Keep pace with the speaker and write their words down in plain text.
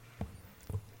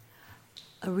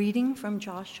A reading from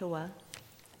Joshua.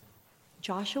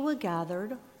 Joshua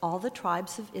gathered all the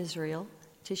tribes of Israel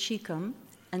to Shechem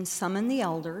and summoned the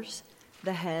elders,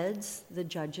 the heads, the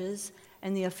judges,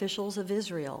 and the officials of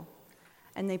Israel,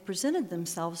 and they presented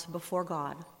themselves before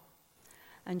God.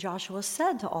 And Joshua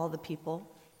said to all the people,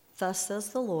 "Thus says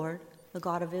the Lord, the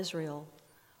God of Israel,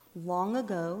 long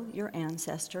ago your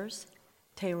ancestors,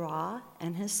 Terah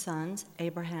and his sons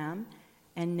Abraham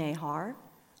and Nahor,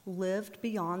 lived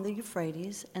beyond the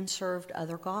Euphrates and served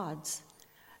other gods.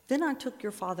 Then I took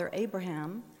your father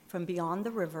Abraham from beyond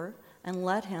the river and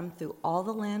led him through all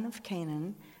the land of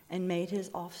Canaan and made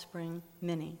his offspring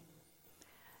many.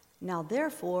 Now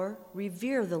therefore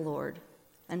revere the Lord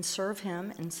and serve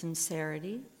him in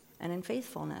sincerity and in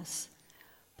faithfulness.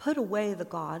 Put away the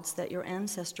gods that your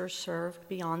ancestors served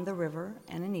beyond the river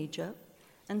and in Egypt,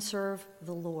 and serve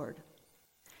the Lord.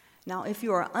 Now if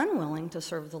you are unwilling to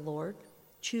serve the Lord,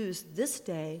 choose this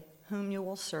day whom you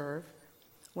will serve,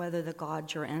 whether the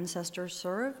gods your ancestors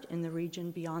served in the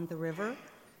region beyond the river,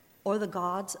 or the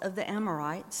gods of the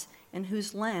Amorites in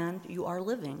whose land you are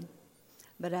living.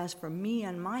 But as for me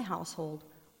and my household,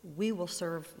 we will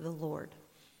serve the Lord."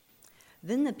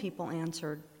 Then the people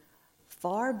answered,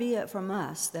 "Far be it from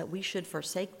us that we should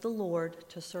forsake the Lord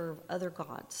to serve other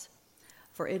gods.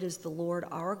 For it is the Lord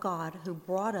our God who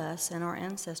brought us and our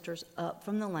ancestors up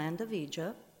from the land of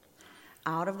Egypt,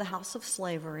 out of the house of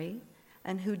slavery,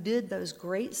 and who did those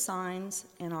great signs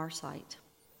in our sight.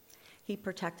 He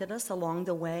protected us along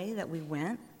the way that we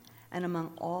went and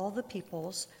among all the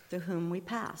peoples through whom we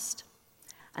passed.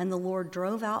 And the Lord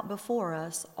drove out before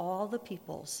us all the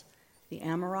peoples, the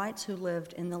Amorites who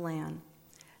lived in the land.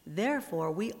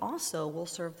 Therefore we also will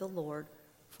serve the Lord,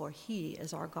 for he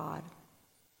is our God."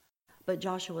 But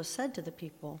Joshua said to the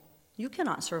people, "You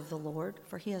cannot serve the Lord,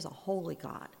 for he is a holy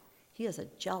God. He is a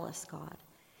jealous God.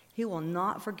 He will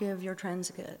not forgive your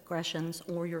transgressions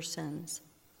or your sins.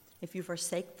 If you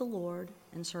forsake the Lord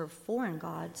and serve foreign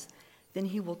gods, then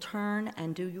he will turn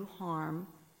and do you harm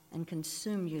and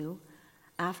consume you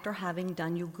after having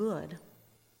done you good."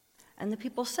 And the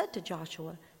people said to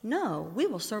Joshua, "No, we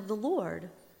will serve the Lord."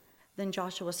 Then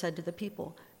Joshua said to the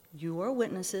people, "You are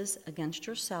witnesses against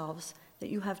yourselves that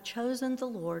you have chosen the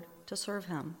Lord to serve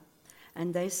him."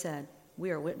 And they said,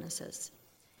 "We are witnesses."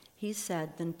 He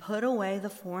said, "Then put away the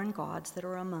foreign gods that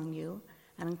are among you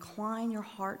and incline your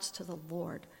hearts to the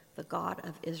Lord, the God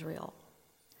of Israel."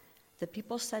 The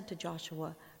people said to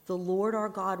Joshua, "The Lord our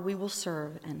God we will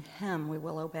serve, and him we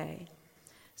will obey."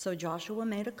 So Joshua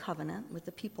made a covenant with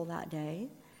the people that day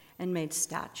and made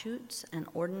statutes and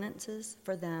ordinances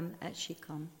for them at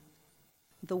Shechem.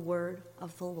 The word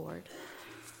of the Lord.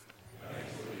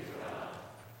 Thanks be to God.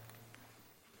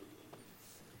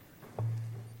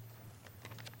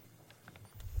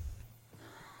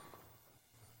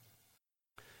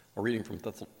 A reading from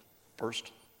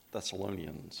 1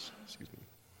 Thessalonians. We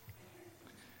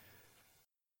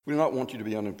do not want you to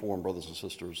be uninformed, brothers and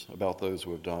sisters, about those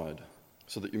who have died,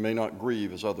 so that you may not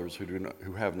grieve as others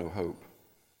who have no hope.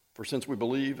 For since we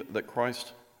believe that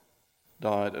Christ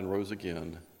died and rose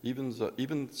again,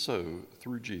 even so,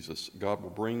 through Jesus, God will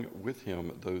bring with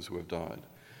him those who have died.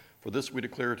 For this we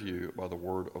declare to you by the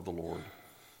word of the Lord,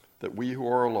 that we who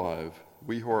are alive,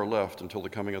 we who are left until the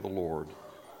coming of the Lord,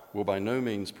 will by no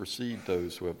means precede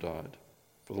those who have died.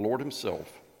 For the Lord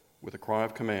himself, with a cry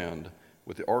of command,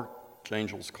 with the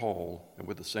archangel's call, and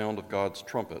with the sound of God's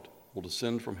trumpet, will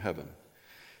descend from heaven,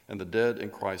 and the dead in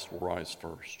Christ will rise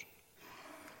first.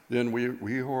 Then we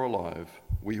who are alive,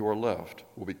 we who are left,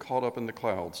 will be caught up in the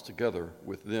clouds together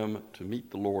with them to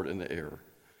meet the Lord in the air,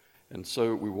 and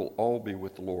so we will all be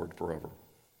with the Lord forever.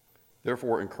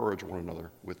 Therefore encourage one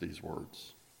another with these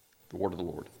words. The word of the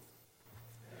Lord.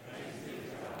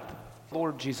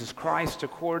 Lord Jesus Christ,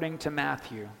 according to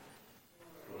Matthew.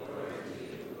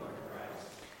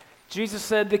 Jesus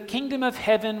said, "The kingdom of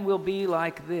heaven will be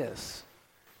like this.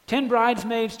 10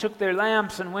 bridesmaids took their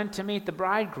lamps and went to meet the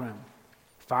bridegroom.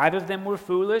 5 of them were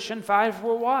foolish and 5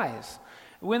 were wise.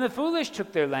 When the foolish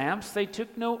took their lamps, they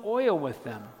took no oil with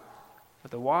them.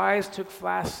 But the wise took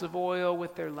flasks of oil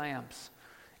with their lamps.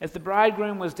 As the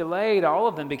bridegroom was delayed, all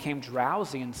of them became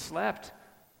drowsy and slept.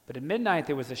 But at midnight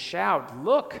there was a shout,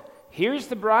 'Look, here's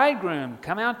the bridegroom,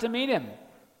 come out to meet him.'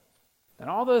 Then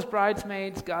all those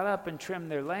bridesmaids got up and trimmed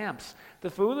their lamps. The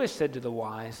foolish said to the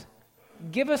wise,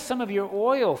 'Give us some of your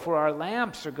oil, for our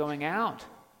lamps are going out.'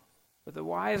 But the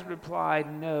wise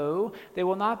replied, 'No, there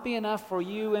will not be enough for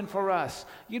you and for us.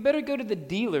 You'd better go to the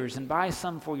dealers and buy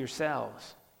some for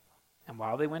yourselves.' And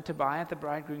while they went to buy it, the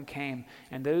bridegroom came,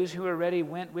 and those who were ready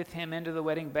went with him into the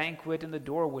wedding banquet, and the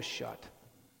door was shut.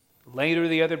 Later,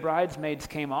 the other bridesmaids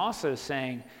came also,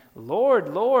 saying,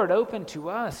 Lord, Lord, open to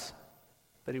us.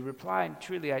 But he replied,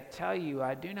 Truly, I tell you,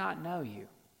 I do not know you.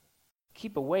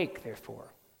 Keep awake,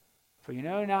 therefore, for you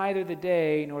know neither the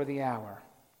day nor the hour.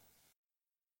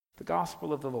 The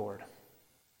Gospel of the Lord.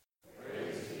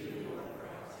 Praise to you, Lord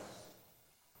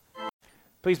Christ.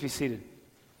 Please be seated.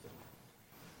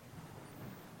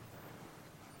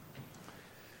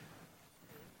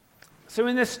 So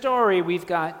in this story, we've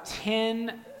got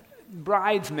 10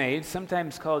 bridesmaids,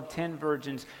 sometimes called 10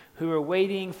 virgins, who are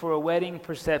waiting for a wedding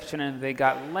reception, and they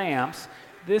got lamps.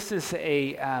 This is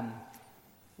a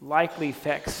likely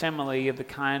facsimile of the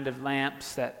kind of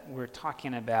lamps that we're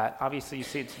talking about. Obviously, you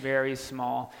see it's very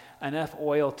small, enough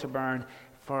oil to burn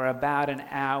for about an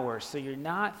hour. So you're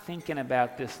not thinking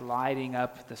about this lighting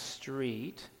up the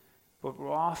street, but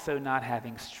we're also not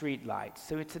having street lights.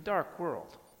 So it's a dark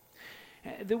world.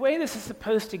 The way this is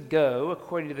supposed to go,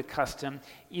 according to the custom,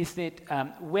 is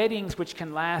that weddings, which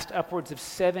can last upwards of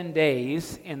 7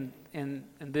 days in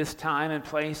this time and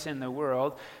place in the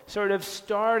world, sort of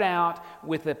start out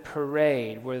with a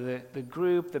parade where the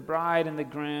group, the bride and the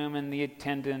groom and the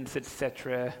attendants,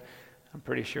 etc., I'm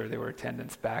pretty sure there were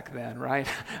attendants back then, right?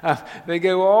 They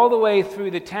go all the way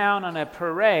through the town on a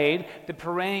parade, the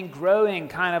parade growing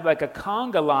kind of like a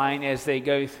conga line as they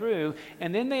go through,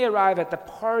 and then they arrive at the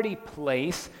party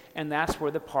place, and that's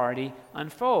where the party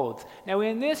unfolds. Now,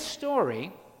 in this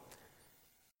story,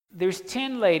 there's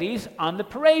 10 ladies on the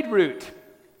parade route.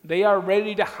 They are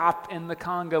ready to hop in the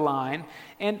conga line,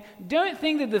 and don't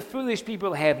think that the foolish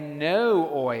people have no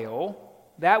oil.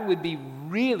 That would be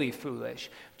really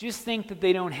foolish. Just think that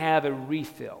they don't have a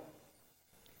refill.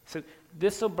 So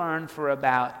this will burn for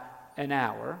about an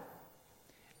hour,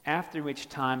 after which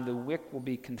time the wick will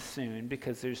be consumed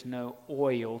because there's no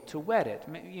oil to wet it.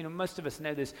 You know, most of us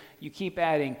know this. You keep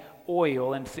adding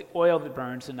oil, and it's the oil that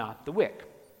burns and not the wick,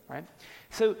 right?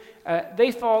 So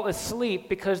they fall asleep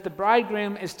because the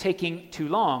bridegroom is taking too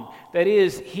long. That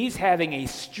is, he's having a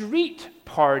street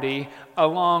party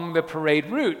along the parade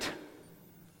route.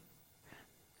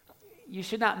 You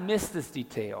should not miss this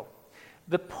detail.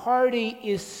 The party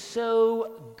is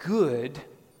so good,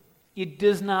 it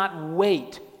does not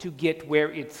wait to get where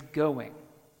it's going.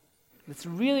 It's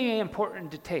really an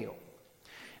important detail.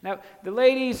 Now, the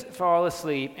ladies fall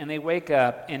asleep and they wake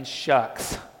up, and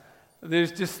shucks,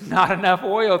 there's just not enough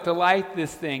oil to light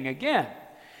this thing again.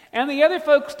 And the other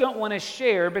folks don't want to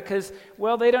share because,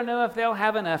 well, they don't know if they'll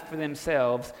have enough for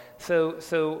themselves.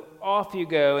 So off you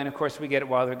go, and of course we get it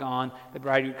while they're gone. The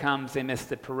bridegroom comes, they miss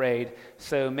the parade.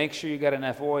 So make sure you got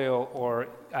enough oil or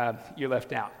you're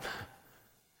left out.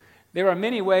 There are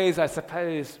many ways, I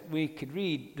suppose, we could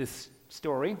read this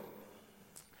story.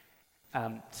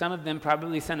 Some of them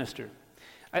probably sinister.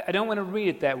 I don't want to read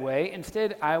it that way.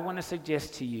 Instead, I want to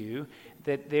suggest to you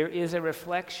that there is a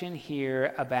reflection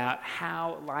here about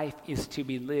how life is to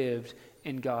be lived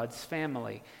in God's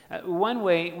family. One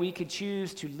way we could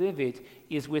choose to live it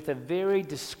is with a very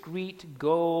discrete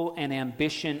goal and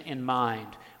ambition in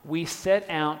mind. We set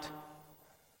out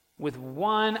with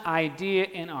one idea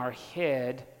in our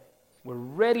head, we're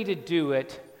ready to do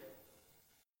it,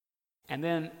 and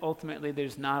then ultimately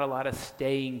there's not a lot of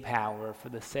staying power for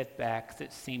the setbacks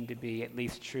that seem to be at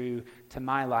least true to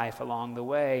my life along the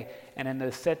way. And in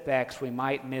those setbacks, we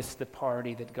might miss the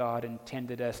party that God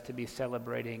intended us to be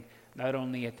celebrating, not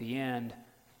only at the end,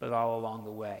 but all along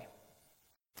the way.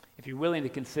 If you're willing to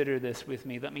consider this with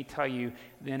me, let me tell you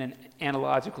then an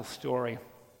analogical story.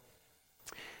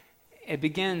 It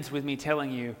begins with me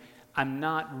telling you, I'm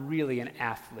not really an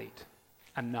athlete.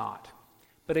 I'm not.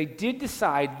 But I did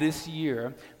decide this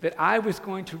year that I was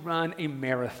going to run a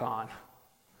marathon.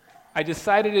 I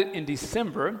decided it in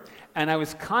December, and I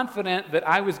was confident that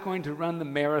I was going to run the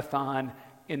marathon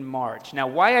in March. Now,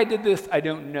 why I did this, I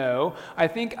don't know. I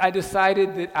think I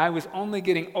decided that I was only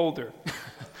getting older,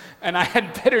 and I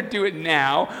had better do it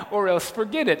now or else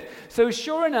forget it. So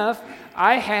sure enough,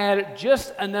 I had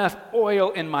just enough oil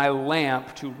in my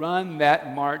lamp to run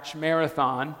that March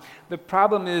marathon. The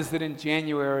problem is that in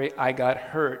January, I got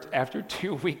hurt after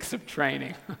 2 weeks of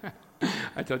training.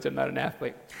 I told you I'm not an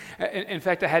athlete. In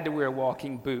fact, I had to wear a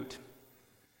walking boot.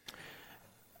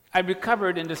 I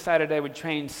recovered and decided I would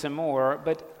train some more,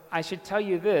 but I should tell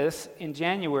you this, in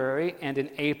January and in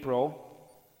April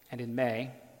and in May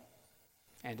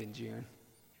and in June,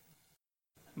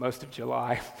 most of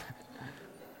July,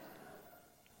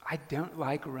 I don't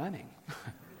like running.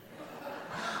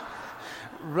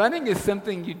 Running is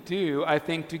something you do, I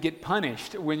think, to get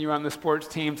punished when you're on the sports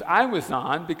teams I was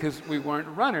on because we weren't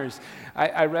runners.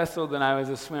 I wrestled and I was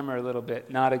a swimmer a little bit,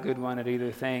 not a good one at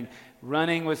either thing.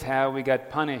 Running was how we got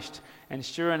punished. And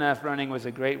sure enough, running was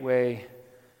a great way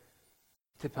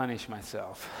to punish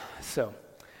myself. So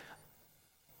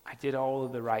I did all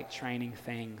of the right training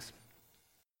things.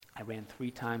 I ran 3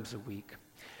 times a week,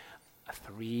 a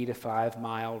 3 to 5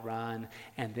 mile run,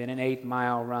 and then an 8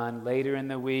 mile run later in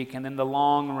the week, and then the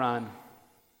long run.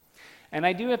 And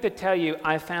I do have to tell you,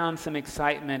 I found some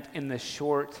excitement in the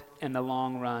short and the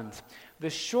long runs. The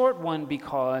short one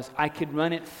because I could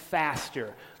run it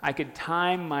faster. I could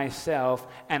time myself,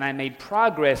 and I made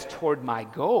progress toward my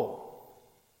goal.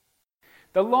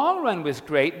 The long run was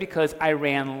great because I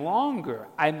ran longer.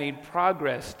 I made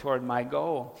progress toward my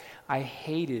goal. I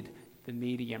hated the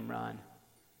medium run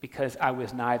because I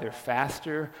was neither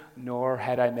faster nor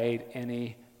had I made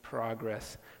any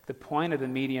progress. The point of the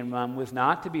medium run was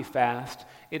not to be fast.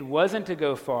 It wasn't to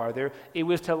go farther. It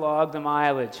was to log the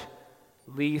mileage.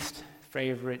 Least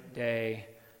favorite day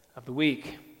of the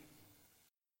week.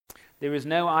 There is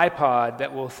no iPod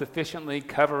that will sufficiently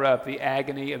cover up the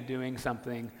agony of doing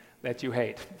something that you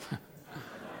hate.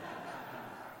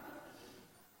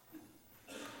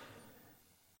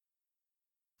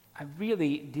 I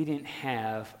really didn't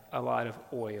have a lot of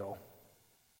oil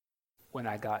when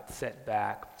I got set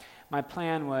back. My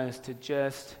plan was to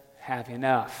just have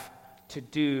enough to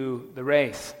do the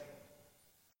race.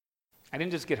 I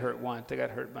didn't just get hurt once, I got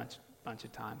hurt a bunch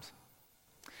of times.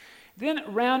 Then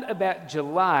around about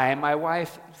July, my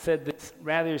wife said this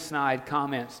rather snide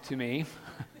comments to me.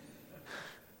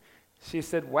 She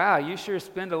said, "Wow, you sure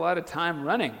spend a lot of time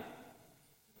running."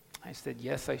 I said,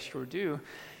 "Yes, I sure do."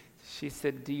 She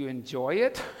said, "Do you enjoy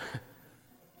it?"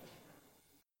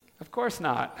 Of course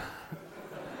not.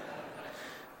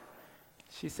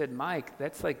 She said, "Mike,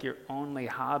 that's like your only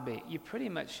hobby. You pretty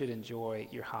much should enjoy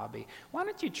your hobby. Why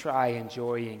don't you try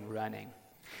enjoying running?"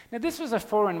 Now, this was a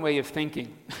foreign way of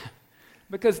thinking.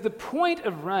 Because the point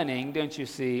of running, don't you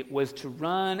see, was to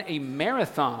run a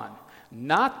marathon,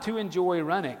 not to enjoy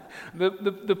running.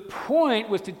 The point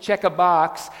was to check a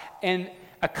box and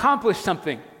accomplish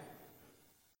something.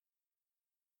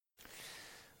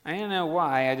 I don't know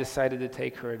why I decided to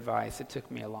take her advice. It took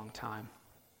me a long time.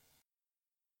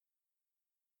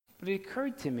 But it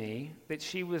occurred to me that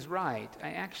she was right.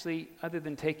 I actually, other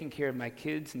than taking care of my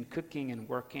kids and cooking and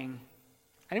working,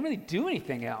 I didn't really do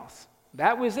anything else.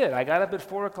 That was it. I got up at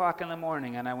 4 o'clock in the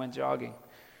morning and I went jogging.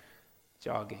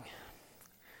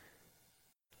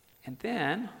 And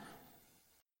then,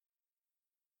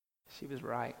 she was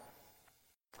right.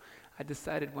 I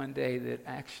decided one day that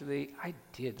actually I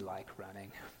did like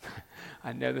running.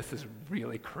 I know this is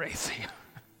really crazy.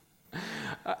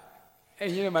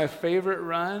 And my favorite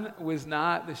run was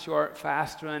not the short,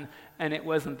 fast run, and it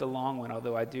wasn't the long one,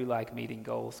 although I do like meeting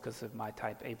goals because of my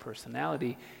type A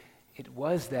personality. It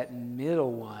was that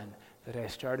middle one that I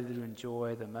started to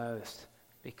enjoy the most,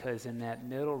 because in that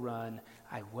middle run,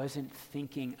 I wasn't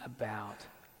thinking about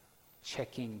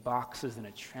checking boxes in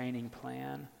a training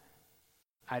plan.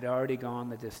 I'd already gone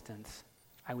the distance.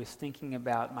 I was thinking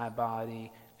about my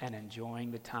body and enjoying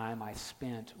the time I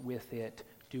spent with it,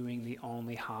 doing the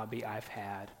only hobby I've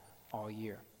had all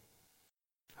year.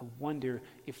 I wonder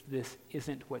if this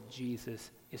isn't what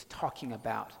Jesus is talking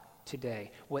about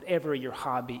today. Whatever your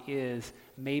hobby is,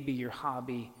 maybe your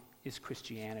hobby is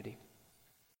Christianity.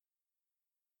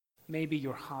 Maybe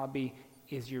your hobby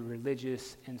is your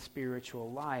religious and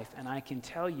spiritual life, and I can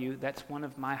tell you that's one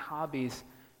of my hobbies,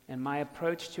 and my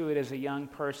approach to it as a young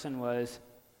person was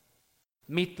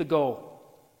meet the goal.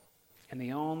 And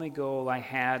the only goal I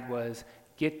had was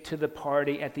get to the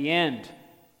party at the end.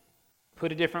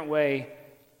 Put a different way,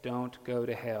 don't go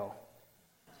to hell.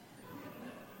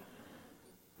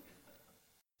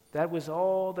 That was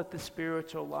all that the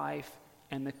spiritual life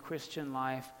and the Christian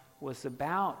life was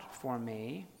about for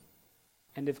me.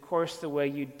 And of course, the way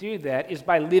you do that is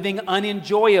by living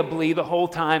unenjoyably the whole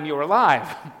time you're alive.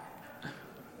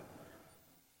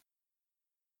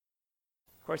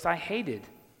 Of course, I hated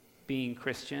being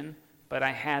Christian, but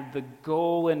I had the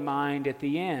goal in mind at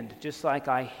the end, just like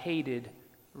I hated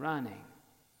running,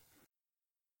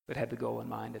 but had the goal in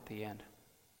mind at the end.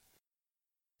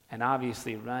 And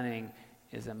obviously, running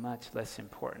is a much less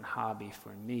important hobby for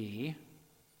me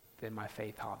than my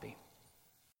faith hobby.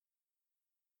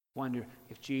 Wonder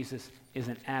if Jesus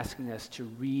isn't asking us to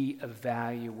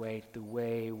reevaluate the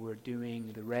way we're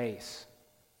doing the race.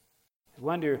 I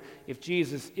wonder if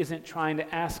Jesus isn't trying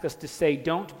to ask us to say,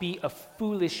 don't be a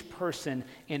foolish person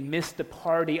and miss the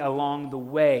party along the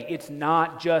way. It's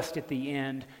not just at the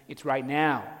end, it's right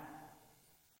now.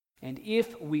 And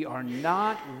if we are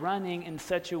not running in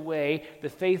such a way, the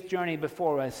faith journey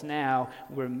before us now,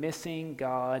 we're missing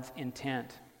God's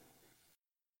intent.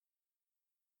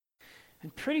 I'm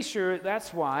pretty sure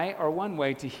that's why, or one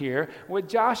way to hear, what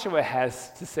Joshua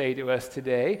has to say to us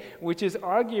today, which is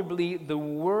arguably the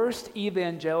worst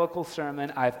evangelical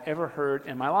sermon I've ever heard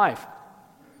in my life.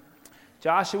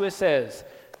 Joshua says,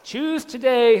 "Choose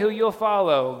today who you'll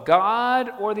follow,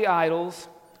 God or the idols.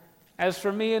 As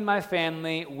for me and my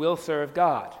family, we'll serve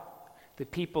God." The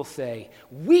people say,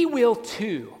 "We will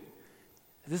too."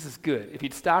 This is good. If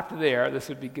you'd stopped there, this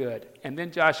would be good. And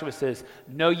then Joshua says,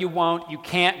 "No, you won't. You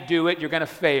can't do it. You're going to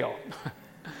fail."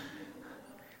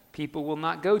 People will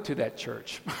not go to that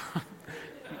church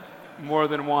more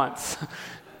than once.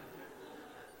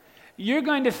 You're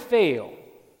going to fail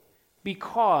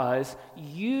because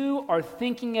you are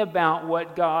thinking about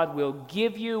what God will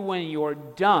give you when you're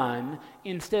done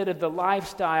instead of the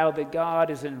lifestyle that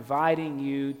God is inviting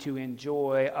you to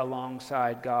enjoy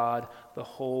alongside God the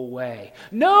whole way.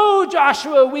 "No,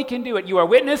 Joshua, we can do it. You are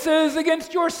witnesses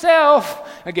against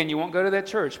yourself." Again, you won't go to that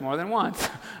church more than once.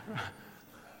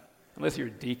 Unless you're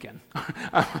a deacon.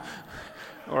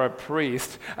 Or a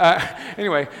priest.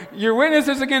 Anyway, you're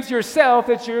witnesses against yourself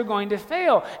that you're going to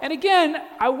fail. And again,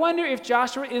 I wonder if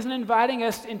Joshua isn't inviting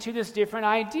us into this different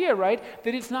idea, right?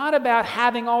 That it's not about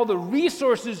having all the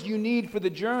resources you need for the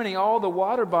journey, all the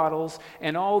water bottles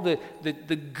and all the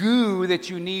goo that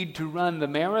you need to run the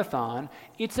marathon.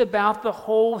 It's about the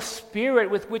whole spirit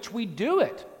with which we do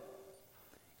it.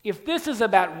 If this is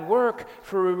about work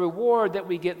for a reward that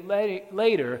we get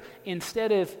later,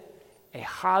 instead of a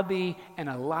hobby and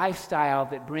a lifestyle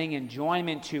that bring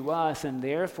enjoyment to us and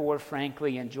therefore,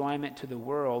 frankly, enjoyment to the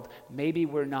world, maybe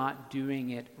we're not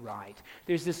doing it right.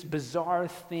 There's this bizarre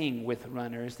thing with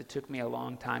runners that took me a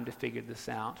long time to figure this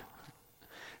out.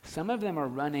 Some of them are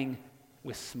running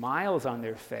with smiles on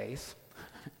their face,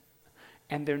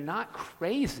 and they're not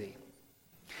crazy.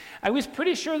 I was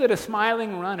pretty sure that a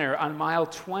smiling runner on mile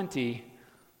 20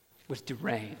 was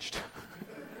deranged.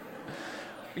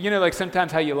 You know, like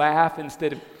sometimes how you laugh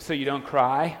instead of so you don't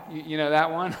cry. You know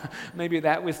that one? Maybe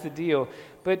that was the deal.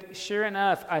 But sure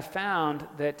enough, I found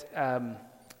that,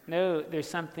 no, there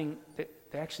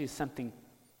actually is something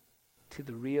to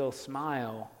the real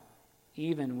smile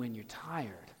even when you're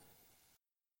tired.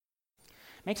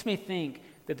 Makes me think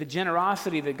that the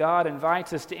generosity that God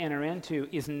invites us to enter into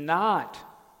is not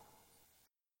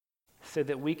so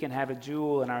that we can have a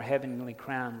jewel in our heavenly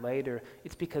crown later.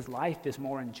 It's because life is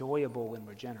more enjoyable when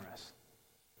we're generous.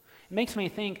 It makes me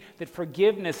think that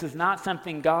forgiveness is not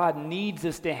something God needs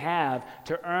us to have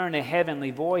to earn a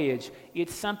heavenly voyage.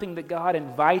 It's something that God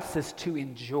invites us to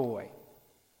enjoy.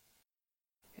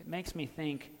 It makes me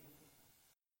think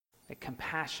that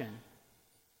compassion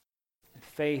and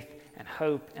faith and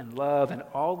hope and love and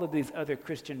all of these other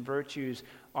Christian virtues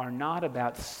are not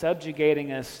about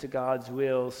subjugating us to God's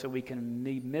will so we can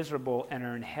be miserable and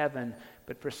earn heaven,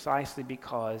 but precisely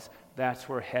because that's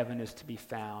where heaven is to be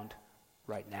found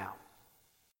right now.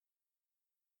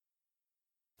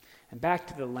 And back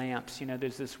to the lamps, you know,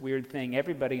 there's this weird thing.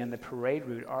 Everybody on the parade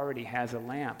route already has a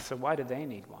lamp, so why do they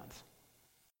need ones?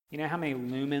 You know how many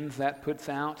lumens that puts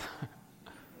out?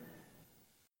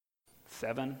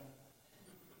 7?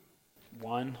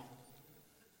 1?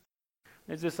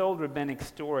 There's this old rabbinic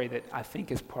story that I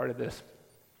think is part of this.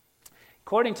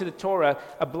 According to the Torah,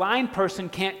 a blind person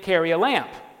can't carry a lamp.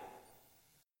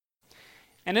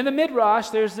 And in the Midrash,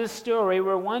 there's this story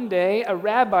where one day a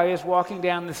rabbi is walking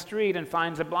down the street and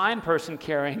finds a blind person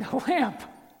carrying a lamp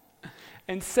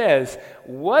and says,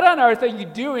 "What on earth are you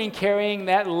doing carrying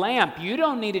that lamp? You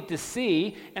don't need it to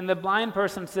see." And the blind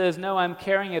person says, "No, I'm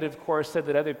carrying it, of course, so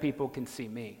that other people can see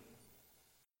me."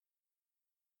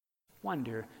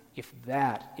 Wonder if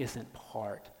that isn't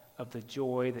part of the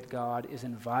joy that God is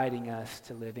inviting us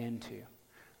to live into.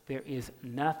 There is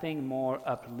nothing more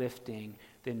uplifting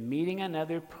than meeting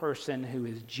another person who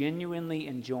is genuinely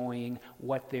enjoying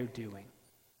what they're doing.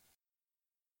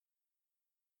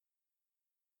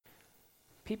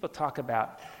 People talk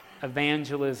about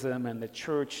evangelism and the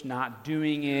church not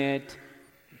doing it.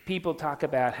 People talk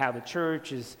about how the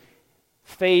church is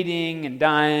fading and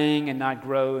dying and not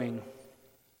growing.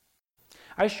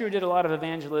 I sure did a lot of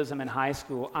evangelism in high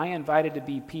school. I invited to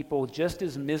be people just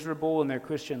as miserable in their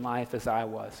Christian life as I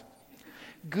was.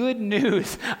 Good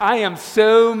news, I am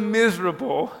so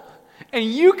miserable, and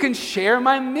you can share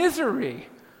my misery.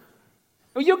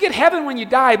 Well, you'll get heaven when you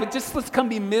die, but just let's come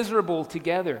be miserable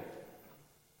together.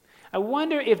 I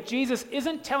wonder if Jesus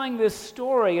isn't telling this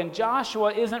story and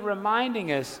Joshua isn't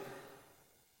reminding us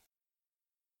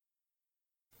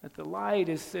that the light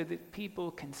is so that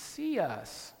people can see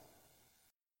us.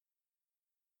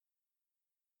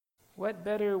 What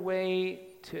better way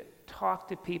to talk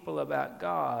to people about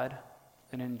God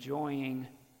than enjoying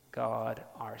God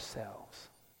ourselves.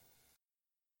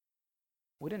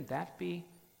 Wouldn't that be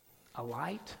a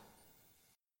light?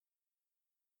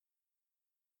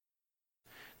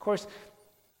 Of course,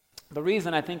 the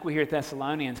reason I think we hear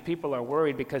Thessalonians, people are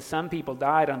worried because some people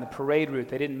died on the parade route.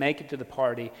 They didn't make it to the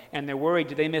party, and they're worried,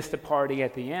 did they miss the party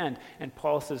at the end? And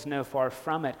Paul says, no, far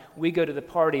from it. We go to the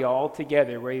party all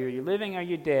together. Whether you're living or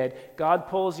you're dead, God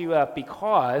pulls you up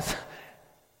because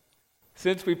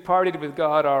since we partied with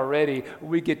God already,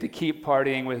 we get to keep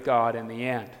partying with God in the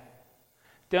end.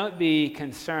 Don't be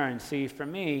concerned. See, for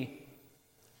me,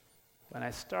 when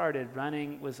I started,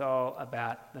 running was all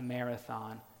about the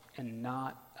marathon and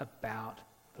not about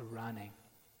the running.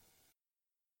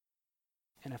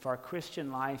 And if our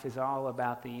Christian life is all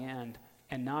about the end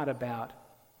and not about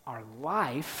our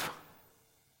life,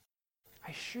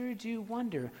 I sure do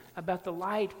wonder about the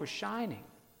light we're shining.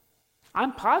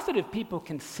 I'm positive people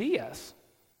can see us,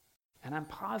 and I'm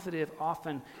positive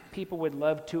often people would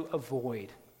love to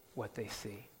avoid what they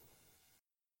see.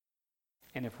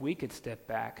 And if we could step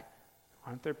back,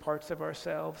 aren't there parts of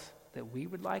ourselves that we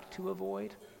would like to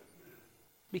avoid?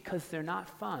 Because they're not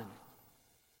fun.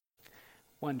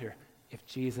 Wonder if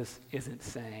Jesus isn't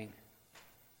saying,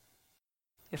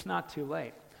 it's not too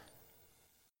late.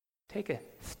 Take a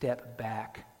step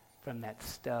back from that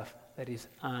stuff that is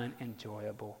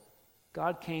unenjoyable.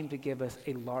 God came to give us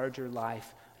a larger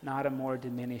life, not a more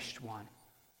diminished one.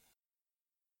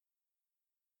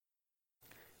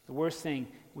 The worst thing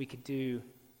we could do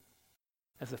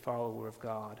as a follower of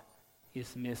God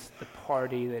is miss the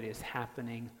party that is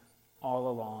happening all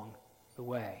along the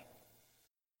way.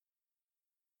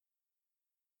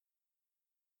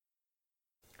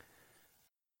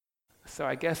 So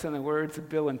I guess in the words of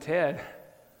Bill and Ted,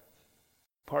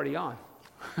 party on.